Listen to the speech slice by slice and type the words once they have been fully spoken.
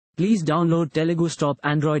Please download Telugu Stop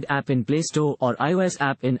Android app in Play Store or iOS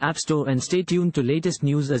app in App Store and stay tuned to latest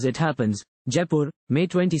news as it happens. Jaipur, May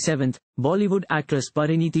 27. Bollywood actress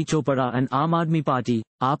Parineeti Chopra and Aam Aadmi Party,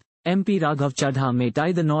 AAP, MP Raghav Chaddha may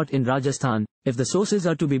tie the knot in Rajasthan, if the sources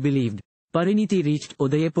are to be believed. Parineeti reached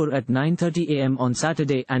Udaipur at 9:30 am on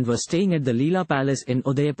Saturday and was staying at the Leela Palace in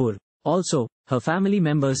Udaipur. Also, her family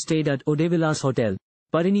members stayed at Udaivilas Hotel.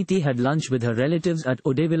 Parineeti had lunch with her relatives at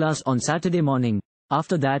Udaivilas on Saturday morning.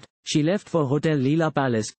 After that, she left for Hotel Leela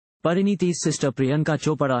Palace. Parineeti's sister Priyanka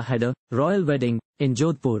Chopra had a royal wedding in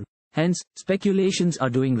Jaipur. Hence, speculations are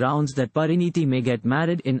doing rounds that Parineeti may get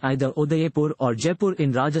married in either Udaipur or Jaipur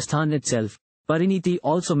in Rajasthan itself. Parineeti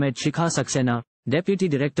also met Shikha Saxena, Deputy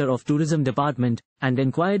Director of Tourism Department, and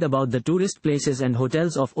inquired about the tourist places and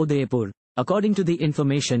hotels of Udaipur. According to the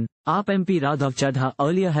information, AAP MP Raghav Chaddha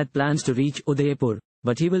earlier had plans to reach Udaipur,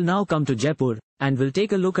 but he will now come to Jaipur, and will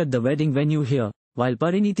take a look at the wedding venue here, while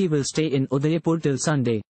Parineeti will stay in Udaipur till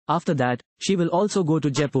Sunday. After that, she will also go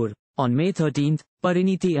to Jaipur. On May 13,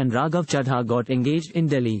 Parineeti and Raghav Chaddha got engaged in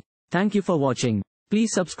Delhi. Thank you for watching.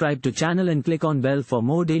 Please subscribe to channel and click on bell for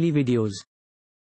more daily videos.